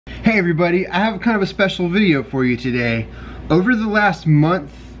Hey everybody, I have kind of a special video for you today. Over the last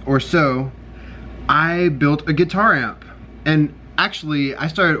month or so, I built a guitar amp. And actually, I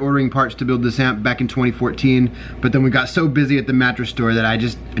started ordering parts to build this amp back in 2014, but then we got so busy at the mattress store that I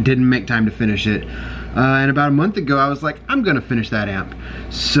just didn't make time to finish it. And about a month ago, I was like, I'm gonna finish that amp.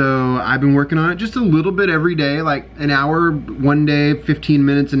 So I've been working on it just a little bit every day, like an hour one day, 15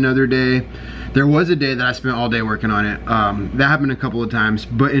 minutes another day. There was a day that I spent all day working on it. That happened a couple of times,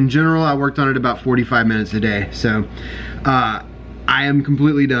 but in general, I worked on it about 45 minutes a day. So I am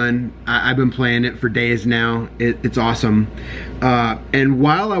completely done. I've been playing it for days now. It's awesome. And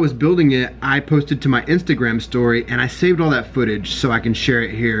while I was building it, I posted to my Instagram story and I saved all that footage so I can share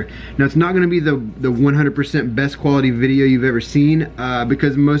it here. Now it's not gonna be the 100% best quality video you've ever seen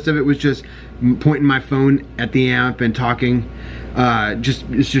because most of it was just pointing my phone at the amp and talking.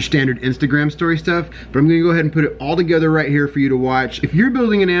 It's just standard Instagram story stuff, but I'm gonna go ahead and put it all together right here for you to watch. If you're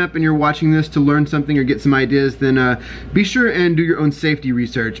building an amp and you're watching this to learn something or get some ideas, then be sure and do your own safety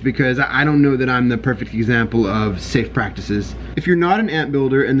research because I don't know that I'm the perfect example of safe practices. If you're not an amp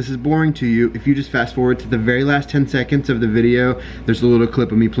builder and this is boring to you, if you just fast forward to the very last 10 seconds of the video, there's a little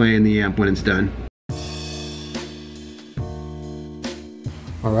clip of me playing the amp when it's done.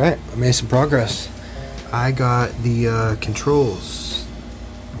 All right, I made some progress. I got the controls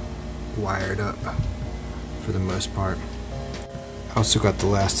wired up for the most part. I also got the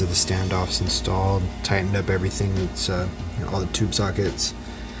last of the standoffs installed, tightened up everything that's all the tube sockets,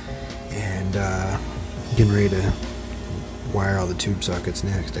 and getting ready to wire all the tube sockets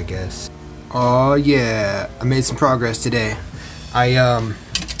next, I guess. Oh yeah, I made some progress today. I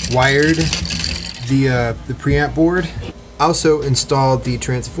wired the preamp board. Also installed the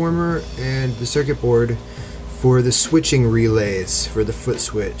transformer and the circuit board for the switching relays for the foot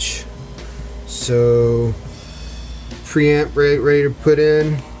switch. So preamp ready to put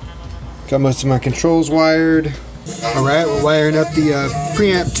in. Got most of my controls wired. Alright, we're wiring up the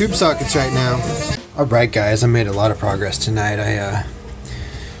preamp tube sockets right now. Alright guys, I made a lot of progress tonight. I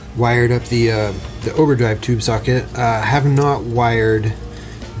wired up the overdrive tube socket. I have not wired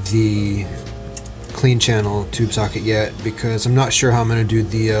the clean channel tube socket yet because I'm not sure how I'm going to do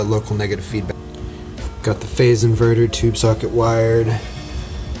the local negative feedback. Got the phase inverter tube socket wired.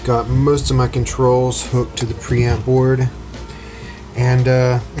 Got most of my controls hooked to the preamp board. And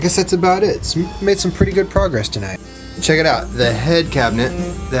I guess that's about it. It's made some pretty good progress tonight. Check it out. The head cabinet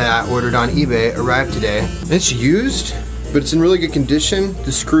that I ordered on eBay arrived today. It's used, but it's in really good condition.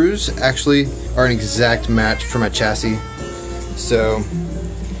 The screws actually are an exact match for my chassis. So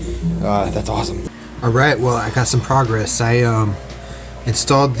that's awesome. Alright, well I got some progress. I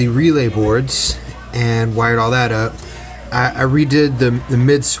installed the relay boards and wired all that up. I redid the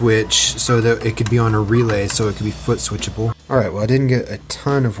mid switch so that it could be on a relay so it could be foot switchable. Alright, well I didn't get a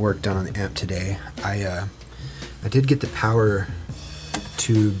ton of work done on the amp today. I did get the power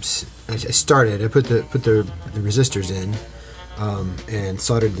tubes. I put the resistors in and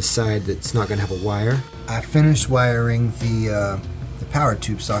soldered the side that's not going to have a wire. I finished wiring the power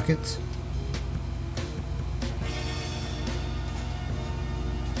tube sockets.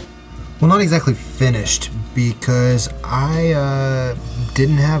 Well, not exactly finished because I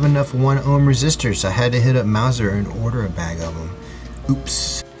didn't have enough 1 ohm resistors, so I had to hit up Mauser and order a bag of them.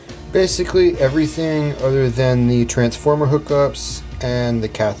 Oops. Basically everything other than the transformer hookups and the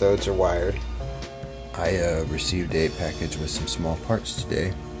cathodes are wired. I received a package with some small parts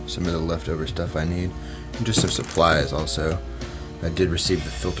today, some of the leftover stuff I need, and just some supplies also. I did receive the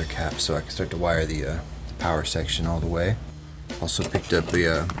filter cap so I can start to wire the power section all the way. Also picked up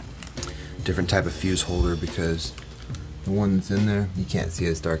a different type of fuse holder because the one that's in there, you can't see,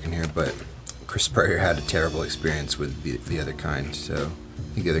 it's dark in here, but Chris Sprayer had a terrible experience with the other kind, so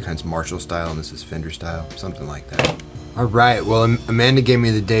I think the other kind's Marshall style and this is Fender style, something like that. Alright, well Amanda gave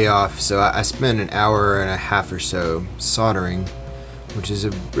me the day off, so I spent an hour and a half or so soldering, which is a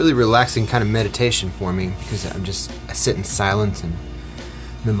really relaxing kind of meditation for me because I sit in silence and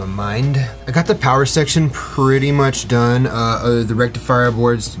in my mind. I got the power section pretty much done. The rectifier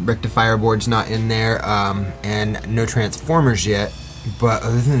board's not in there, and no transformers yet. But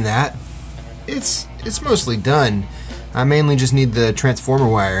other than that, it's mostly done. I mainly just need the transformer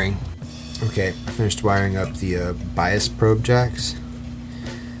wiring. Okay, I finished wiring up the bias probe jacks.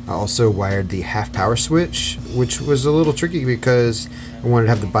 I also wired the half power switch, which was a little tricky because I wanted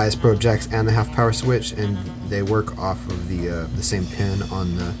to have the bias probe jacks and the half power switch, and they work off of the same pin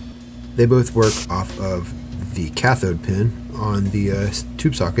on the. They both work off of the cathode pin on the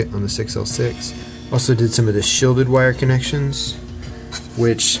tube socket on the 6L6. Also did some of the shielded wire connections,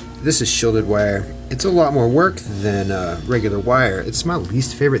 which this is shielded wire. it's a lot more work than regular wire. It's my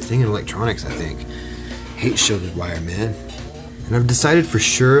least favorite thing in electronics, I think. Hate shielded wire, man. And I've decided for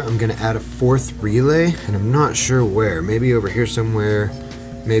sure I'm gonna add a 4th relay, and I'm not sure where. Maybe over here somewhere,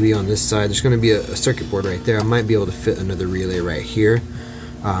 maybe on this side. There's gonna be a circuit board right there. I might be able to fit another relay right here.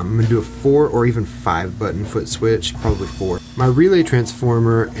 I'm gonna do a 4 or even 5 button foot switch, probably 4. My relay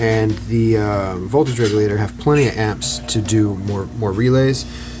transformer and the voltage regulator have plenty of amps to do more relays.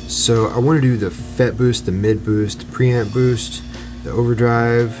 So I want to do the FET boost, the mid boost, preamp boost, the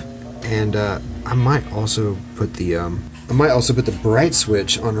overdrive, and I might also put the bright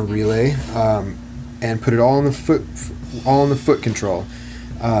switch on a relay and put it all on the foot control.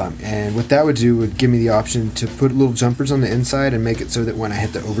 And what that would do would give me the option to put little jumpers on the inside and make it so that when I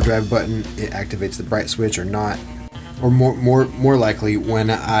hit the overdrive button, it activates the bright switch or not. Or more likely, when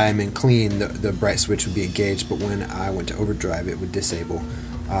I'm in clean, the bright switch would be engaged, but when I went to overdrive, it would disable.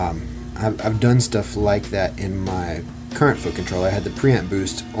 I've done stuff like that in my current foot control. I had the preamp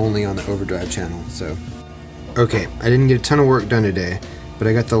boost only on the overdrive channel. So, okay, I didn't get a ton of work done today, but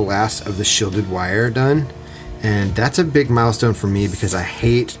I got the last of the shielded wire done. And that's a big milestone for me because I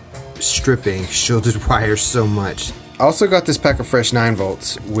hate stripping shielded wire so much. I also got this pack of fresh 9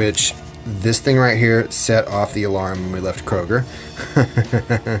 volts, which this thing right here set off the alarm when we left Kroger.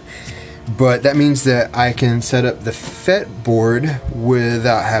 But that means that I can set up the FET board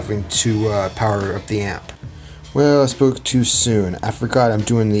without having to power up the amp. Well, I spoke too soon. I forgot I'm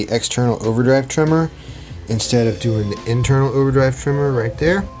doing the external overdrive trimmer instead of doing the internal overdrive trimmer right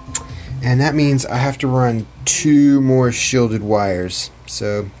there. And that means I have to run 2 more shielded wires,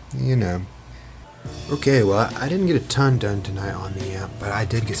 so, you know. Okay, well, I didn't get a ton done tonight on the amp, but I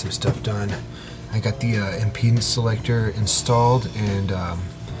did get some stuff done. I got the impedance selector installed and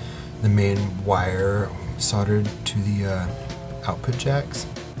the main wire soldered to the output jacks.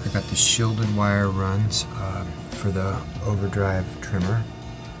 I got the shielded wire runs for the overdrive trimmer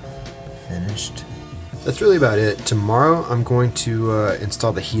finished. That's really about it. Tomorrow I'm going to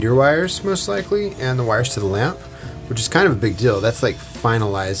install the heater wires, most likely, and the wires to the lamp, which is kind of a big deal. That's like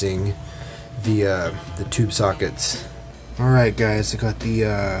finalizing the tube sockets. Alright guys, I got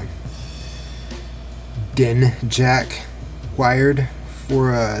the DIN jack wired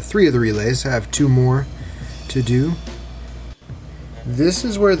for 3 of the relays. I have 2 more to do. This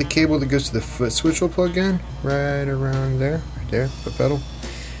is where the cable that goes to the foot switch will plug in, right around there, foot pedal.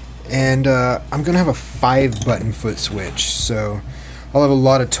 And I'm going to have a 5 button foot switch, so I'll have a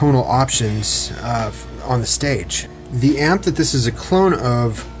lot of tonal options on the stage. The amp that this is a clone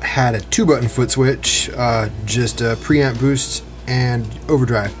of had a 2 button foot switch, just a preamp boost and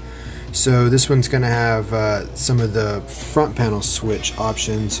overdrive. So this one's going to have some of the front panel switch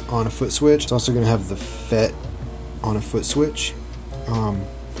options on a foot switch. It's also going to have the FET on a foot switch.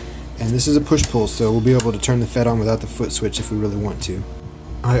 And this is a push-pull, so we'll be able to turn the FET on without the foot switch if we really want to.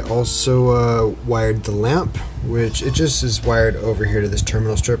 I also wired the lamp, which it just is wired over here to this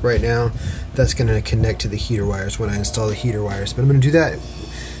terminal strip right now. That's going to connect to the heater wires when I install the heater wires. But I'm going to do that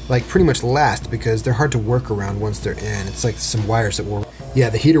like pretty much last because they're hard to work around once they're in. It's like some wires that were... Yeah,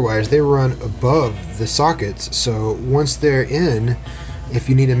 the heater wires, they run above the sockets. So once they're in, if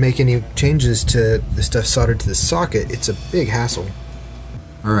you need to make any changes to the stuff soldered to the socket, it's a big hassle.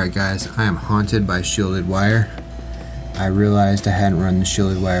 Alright guys, I am haunted by shielded wire. I realized I hadn't run the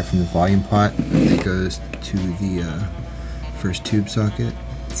shielded wire from the volume pot that goes to the first tube socket,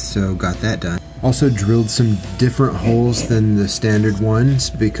 so got that done. Also drilled some different holes than the standard ones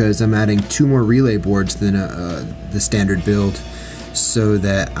because I'm adding 2 more relay boards than the standard build, so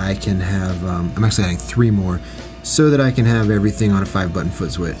that I can have, I'm actually adding 3 more, so that I can have everything on a 5 button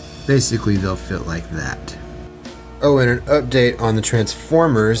foot switch. Basically they'll fit like that. Oh, and an update on the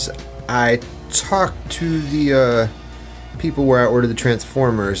transformers. I talked to the people where I ordered the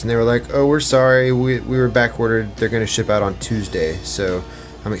transformers, and they were like, oh, we're sorry, we were back ordered, they're going to ship out on Tuesday, so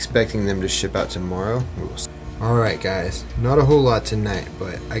I'm expecting them to ship out tomorrow. Alright guys, not a whole lot tonight,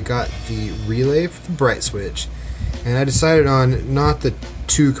 but I got the relay for the bright switch, and I decided on not the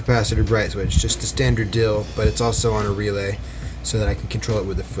 2 capacitor bright switch, just the standard deal, but it's also on a relay so that I can control it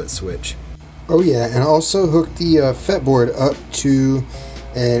with a foot switch. Oh yeah, and I also hooked the FET board up to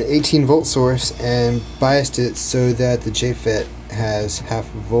an 18 volt source and biased it so that the JFET has half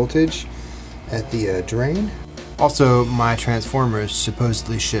voltage at the drain. Also, my transformers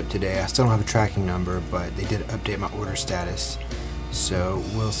supposedly shipped today. I still don't have a tracking number, but they did update my order status, so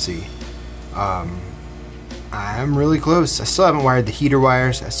we'll see. I'm really close. I still haven't wired the heater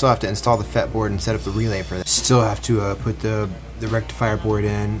wires. I still have to install the FET board and set up the relay for that. Still have to put the rectifier board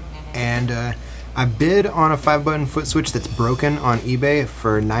in, and I bid on a 5 button foot switch that's broken on eBay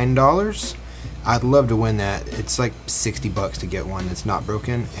for $9. I'd love to win that. It's like 60 bucks to get one that's not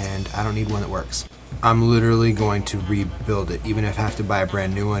broken, and I don't need one that works. I'm literally going to rebuild it. Even if I have to buy a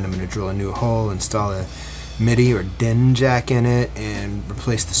brand new one, I'm going to drill a new hole, install a MIDI or DIN jack in it, and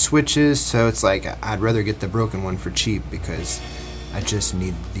replace the switches. So it's like I'd rather get the broken one for cheap because I just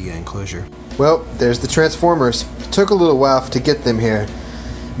need the enclosure. Well, there's the transformers. It took a little while to get them here,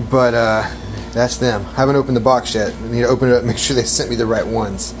 but that's them. I haven't opened the box yet. I need to open it up, make sure they sent me the right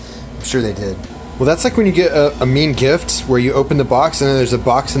ones. I'm sure they did. Well, that's like when you get a mean gift where you open the box and then there's a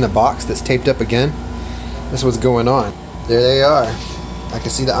box in the box that's taped up again. That's what's going on. There they are. I can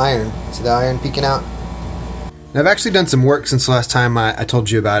see the iron. See the iron peeking out? Now, I've actually done some work since the last time I told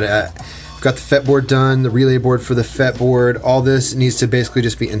you about it. I've got the fretboard done, the relay board for the fretboard. All this needs to basically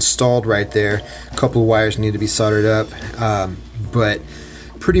just be installed right there. A couple of wires need to be soldered up. But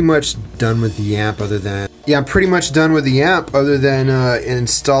pretty much done with the amp other than... Yeah, I'm pretty much done with the amp other than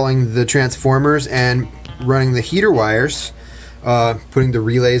installing the transformers and running the heater wires, putting the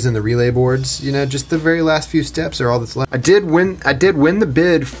relays in the relay boards. You know, just the very last few steps are all that's left. I did win the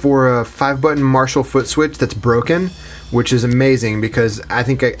bid for a 5-button Marshall foot switch that's broken, which is amazing because I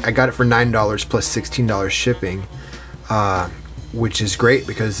think I got it for $9 plus $16 shipping, which is great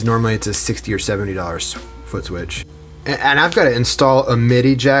because normally it's a $60 or $70 foot switch. And I've got to install a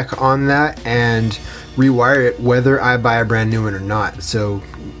MIDI jack on that and rewire it whether I buy a brand new one or not. So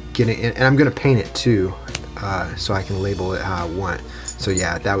and I'm going to paint it too, so I can label it how I want. So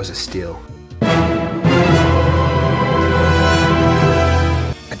yeah, that was a steal.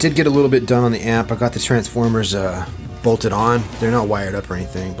 I did get a little bit done on the amp. I got the transformers bolted on. They're not wired up or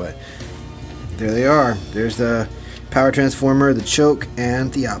anything, but there they are. There's the power transformer, the choke,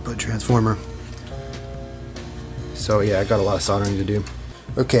 and the output transformer. So yeah, I got a lot of soldering to do.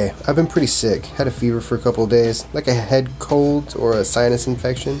 Okay, I've been pretty sick. Had a fever for a couple of days, like a head cold or a sinus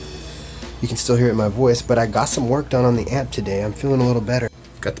infection. You can still hear it in my voice, but I got some work done on the amp today. I'm feeling a little better.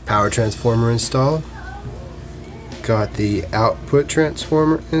 Got the power transformer installed. Got the output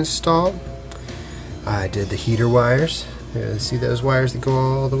transformer installed. I did the heater wires. See those wires that go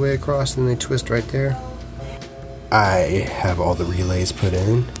all the way across and they twist right there? I have all the relays put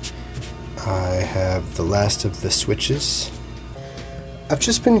in. I have the last of the switches. I've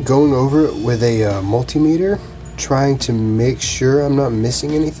just been going over it with a multimeter, trying to make sure I'm not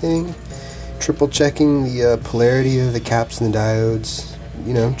missing anything, triple checking the polarity of the caps and the diodes,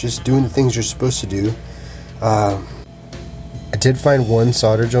 you know, just doing the things you're supposed to do. I did find one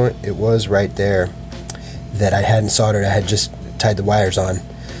solder joint. It was right there that I hadn't soldered. I had just tied the wires on,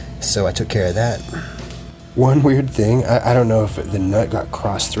 so I took care of that. One weird thing, I don't know if the nut got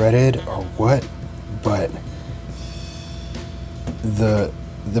cross-threaded or what, but the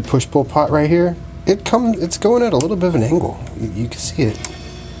push-pull pot right here, it's going at a little bit of an angle. You can see it.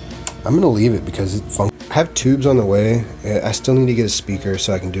 I'm gonna leave it because it's fun. I have tubes on the way. I still need to get a speaker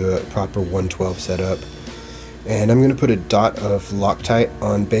so I can do a proper 112 setup. And I'm gonna put a dot of Loctite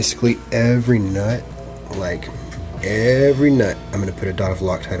on basically every nut, like every nut. I'm gonna put a dot of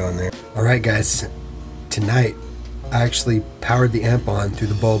Loctite on there. All right, guys. Tonight, I actually powered the amp on through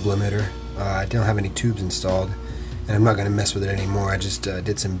the bulb limiter. I don't have any tubes installed, and I'm not going to mess with it anymore. I just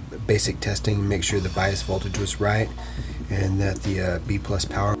did some basic testing, make sure the bias voltage was right, and that the B+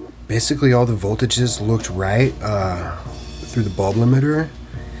 power. Basically, all the voltages looked right through the bulb limiter.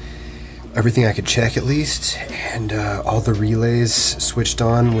 Everything I could check at least, and all the relays switched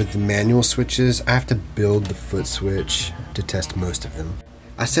on with the manual switches. I have to build the foot switch to test most of them.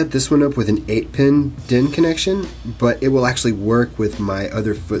 I set this one up with an 8-pin DIN connection, but it will actually work with my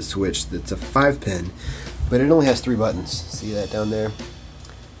other foot switch that's a 5-pin, but it only has 3 buttons. See that down there?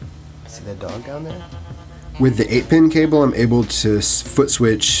 See that dog down there? With the 8-pin cable, I'm able to foot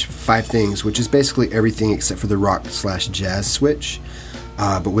switch 5 things, which is basically everything except for the rock/jazz switch.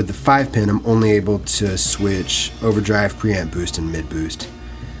 But with the 5-pin, I'm only able to switch overdrive, preamp boost, and mid boost.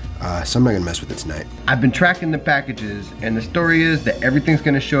 So I'm not gonna mess with it tonight. I've been tracking the packages, and the story is that everything's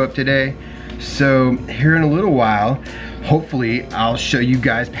gonna show up today. So here in a little while, hopefully I'll show you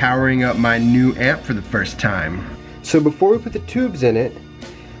guys powering up my new amp for the first time. So before we put the tubes in it,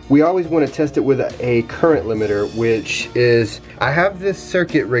 we always want to test it with a current limiter, which is, I have this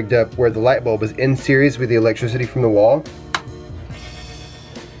circuit rigged up where the light bulb is in series with the electricity from the wall.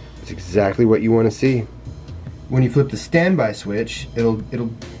 It's exactly what you want to see. When you flip the standby switch, it'll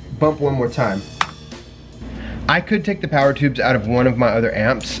bump one more time. I could take the power tubes out of one of my other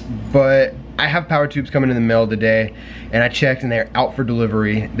amps, but I have power tubes coming in the mail today, and I checked and they're out for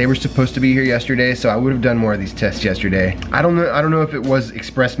delivery. They were supposed to be here yesterday, so I would have done more of these tests yesterday. I don't know if it was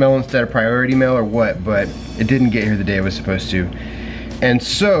express mail instead of priority mail or what, but it didn't get here the day it was supposed to. And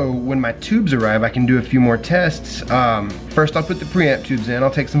so when my tubes arrive, I can do a few more tests. First I'll put the preamp tubes in,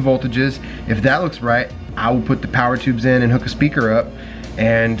 I'll take some voltages. If that looks right, I will put the power tubes in and hook a speaker up.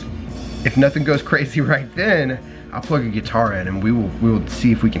 And if nothing goes crazy right then, I'll plug a guitar in and we will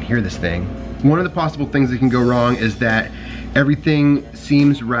see if we can hear this thing. One of the possible things that can go wrong is that everything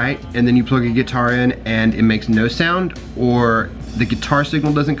seems right and then you plug a guitar in and it makes no sound, or the guitar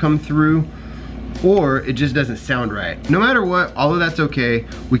signal doesn't come through, or it just doesn't sound right. No matter what, all of that's okay.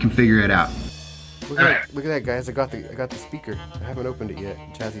 We can figure it out. Look at that, guys. I got the speaker. I haven't opened it yet.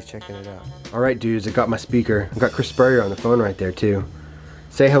 Jazzy's checking it out. All right, dudes. I got my speaker. I got Chris Spurrier on the phone right there too.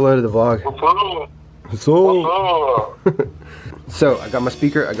 Say hello to the vlog. Hello. So I got my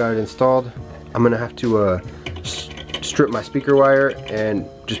speaker. I got it installed. I'm gonna have to strip my speaker wire and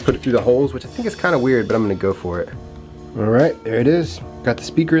just put it through the holes, which I think is kind of weird, but I'm gonna go for it. All right, there it is. Got the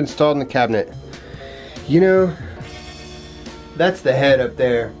speaker installed in the cabinet. You know, that's the head up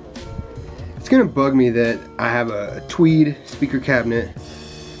there. It's gonna bug me that I have a tweed speaker cabinet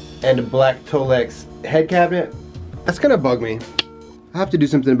and a black Tolex head cabinet. That's gonna bug me. I'll have to do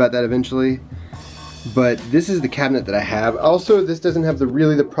something about that eventually. But this is the cabinet that I have. Also, this doesn't have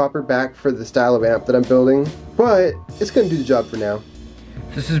really the proper back for the style of amp that I'm building, but it's gonna do the job for now.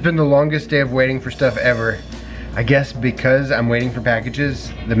 This has been the longest day of waiting for stuff ever. I guess because I'm waiting for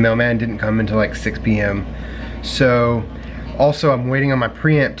packages, the mailman didn't come until like 6 p.m. So, also I'm waiting on my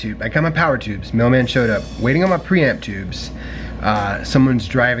preamp tube. I got my power tubes, mailman showed up. Waiting on my preamp tubes. Someone's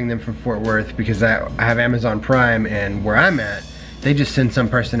driving them from Fort Worth because I have Amazon Prime, and where I'm at, they just send some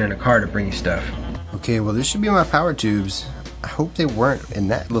person in a car to bring you stuff. Okay, well this should be my power tubes. I hope they weren't in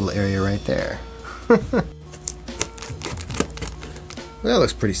that little area right there. Well, that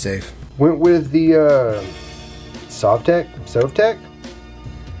looks pretty safe. Went with the Sovtech.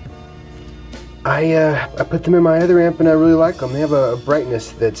 I put them in my other amp and I really like them. They have a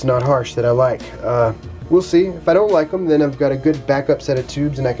brightness that's not harsh that I like. We'll see. If I don't like them, then I've got a good backup set of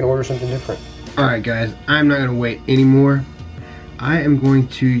tubes and I can order something different. Alright guys, I'm not gonna wait anymore. I am going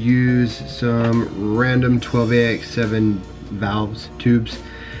to use some random 12AX7 tubes.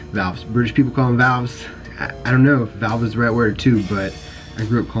 Valves. British people call them valves. I don't know if valve is the right word or tube, but I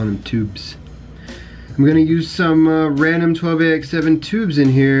grew up calling them tubes. I'm gonna use some random 12AX7 tubes in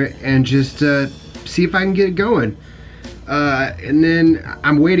here and just see if I can get it going. And then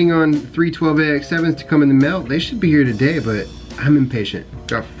I'm waiting on 3 12AX7s to come in the mail. They should be here today, but I'm impatient.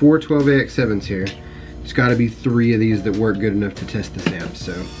 Got 4 12AX7s here. There's gotta be 3 of these that work good enough to test this amp,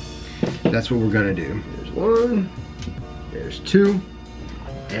 so that's what we're gonna do. There's 1, there's 2,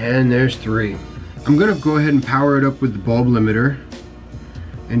 and there's 3. I'm gonna go ahead and power it up with the bulb limiter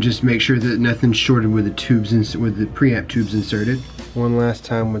and just make sure that nothing's shorted with the tubes with the preamp tubes inserted. One last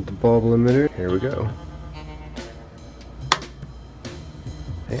time with the bulb limiter. Here we go.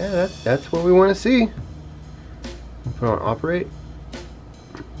 Yeah, that's what we want to see. Put on operate.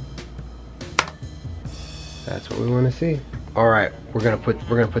 That's what we want to see. All right, we're gonna put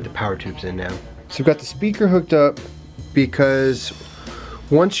the power tubes in now. So we've got the speaker hooked up because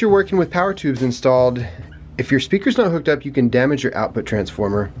once you're working with power tubes installed, if your speaker's not hooked up, you can damage your output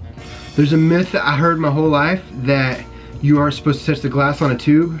transformer. There's a myth that I heard my whole life that you aren't supposed to touch the glass on a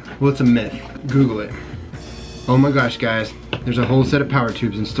tube. Well, it's a myth. Google it. Oh my gosh, guys. There's a whole set of power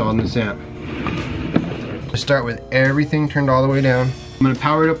tubes installed in this amp. Let's start with everything turned all the way down. I'm gonna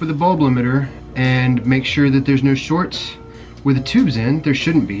power it up with a bulb limiter and make sure that there's no shorts with the tubes in. There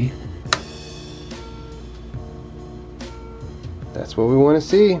shouldn't be. That's what we want to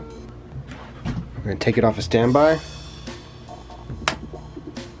see. We're gonna take it off of standby.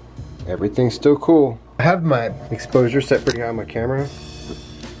 Everything's still cool. I have my exposure set pretty high on my camera,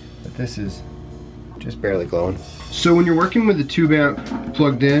 but this is just barely glowing. So when you're working with the tube amp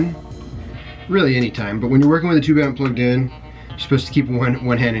plugged in, really anytime, but when you're working with a tube amp plugged in, you're supposed to keep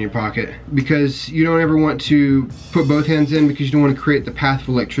one hand in your pocket because you don't ever want to put both hands in because you don't want to create the path of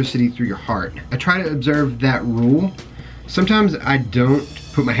electricity through your heart. I try to observe that rule. Sometimes I don't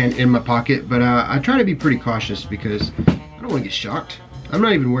put my hand in my pocket, but I try to be pretty cautious because I don't want to get shocked. I'm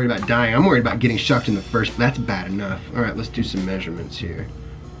not even worried about dying. I'm worried about getting shocked in the first. That's bad enough. All right, let's do some measurements here.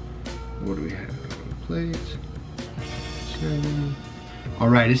 What do we have on the plate? 7. All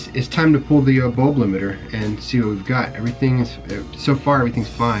right, it's time to pull the bulb limiter and see what we've got. So far everything's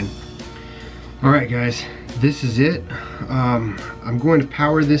fine. All right, guys, this is it. I'm going to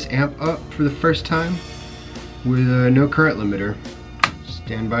power this amp up for the first time with no current limiter.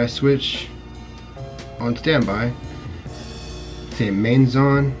 Standby switch on standby. Say main's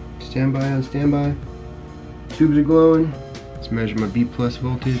on standby. Tubes are glowing. Let's measure my B+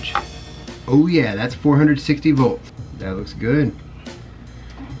 voltage. Oh yeah, that's 460 volts. That looks good.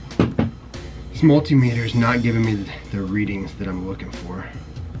 This multimeter is not giving me the readings that I'm looking for.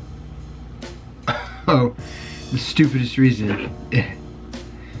 Oh, the stupidest reason.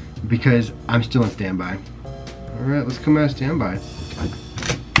 Because I'm still in standby. Alright, let's come out of standby.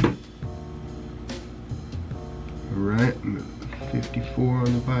 Alright, 54 on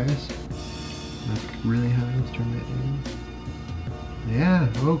the bias. That's really high, let's turn that down. Yeah,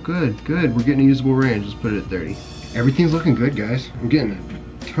 oh good, good. We're getting a usable range, let's put it at 30. Everything's looking good, guys. I'm getting a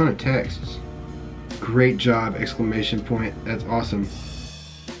ton of texts. Great job, exclamation point, that's awesome.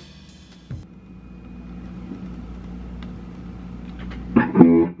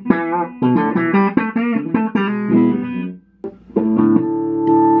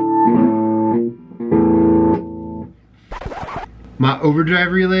 My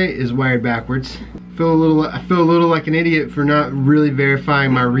overdrive relay is wired backwards. I feel a little like an idiot for not really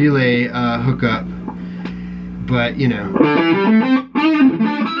verifying my relay hookup, but you know.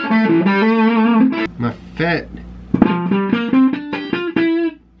 My FET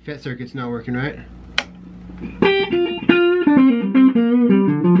circuit's not working right. The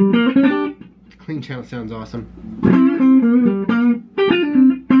clean channel sounds awesome.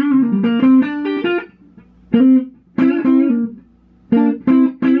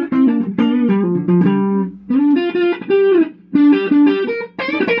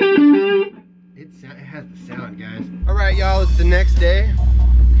 Alright y'all, it's the next day.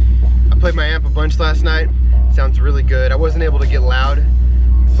 I played my amp a bunch last night. Sounds really good. I wasn't able to get loud,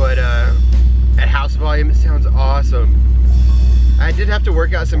 but at house volume it sounds awesome. I did have to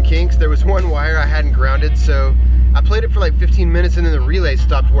work out some kinks. There was one wire I hadn't grounded, so I played it for like 15 minutes and then the relay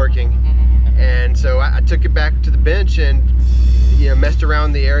stopped working. And so I took it back to the bench and messed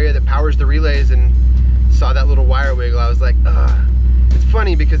around the area that powers the relays and saw that little wire wiggle. I was like, ugh. It's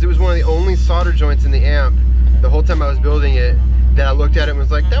funny because it was one of the only solder joints in the amp the whole time I was building it that I looked at it and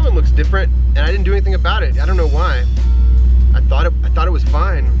was like, that one looks different, and I didn't do anything about it. I don't know why. I thought it was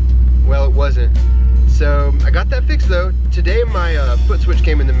fine. Well, it wasn't. So I got that fixed though. Today my foot switch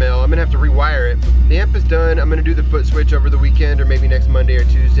came in the mail. I'm gonna have to rewire it. The amp is done. I'm gonna do the foot switch over the weekend or maybe next Monday or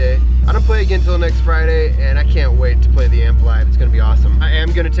Tuesday. I don't play again until next Friday, and I can't wait to play the amp live. It's gonna be awesome. I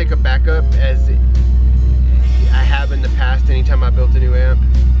am gonna take a backup as I have in the past anytime I built a new amp.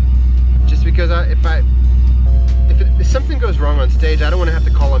 Just because if something goes wrong on stage, I don't want to have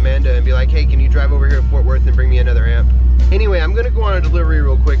to call Amanda and be like, hey, can you drive over here to Fort Worth and bring me another amp? Anyway, I'm going to go on a delivery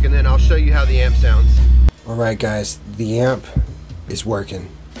real quick and then I'll show you how the amp sounds. Alright guys, the amp is working.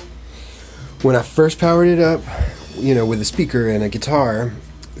 When I first powered it up, with a speaker and a guitar,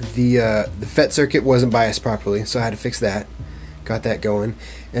 the FET circuit wasn't biased properly, so I had to fix that. Got that going.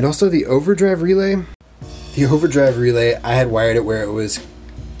 And also the overdrive relay. The overdrive relay, I had wired it where it was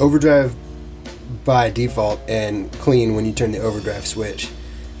overdrive by default and clean when you turn the overdrive switch.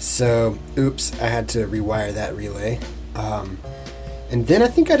 So, oops, I had to rewire that relay. And then I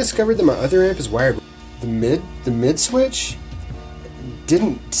think I discovered that my other amp is wired. The mid switch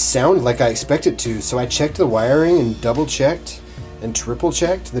didn't sound like I expected to, so I checked the wiring and double checked and triple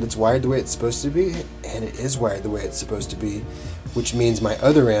checked that it's wired the way it's supposed to be, and it is wired the way it's supposed to be, which means my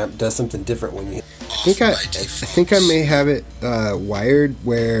other amp does something different when you I think I may have it wired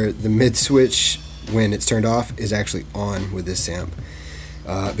where the mid switch, when it's turned off, is actually on with this amp.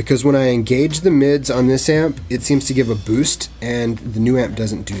 Because when I engage the mids on this amp, it seems to give a boost, and the new amp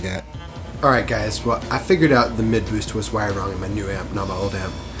doesn't do that. Alright guys, well I figured out the mid boost was wired wrong in my new amp, not my old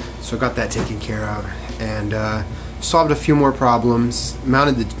amp. So I got that taken care of, and solved a few more problems,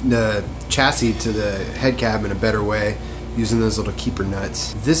 mounted the chassis to the head cab in a better way, using those little keeper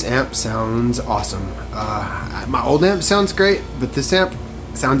nuts. This amp sounds awesome. My old amp sounds great, but this amp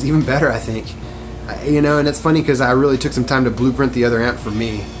sounds even better, I think. And it's funny because I really took some time to blueprint the other amp for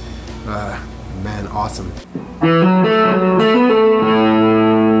me. Man, awesome.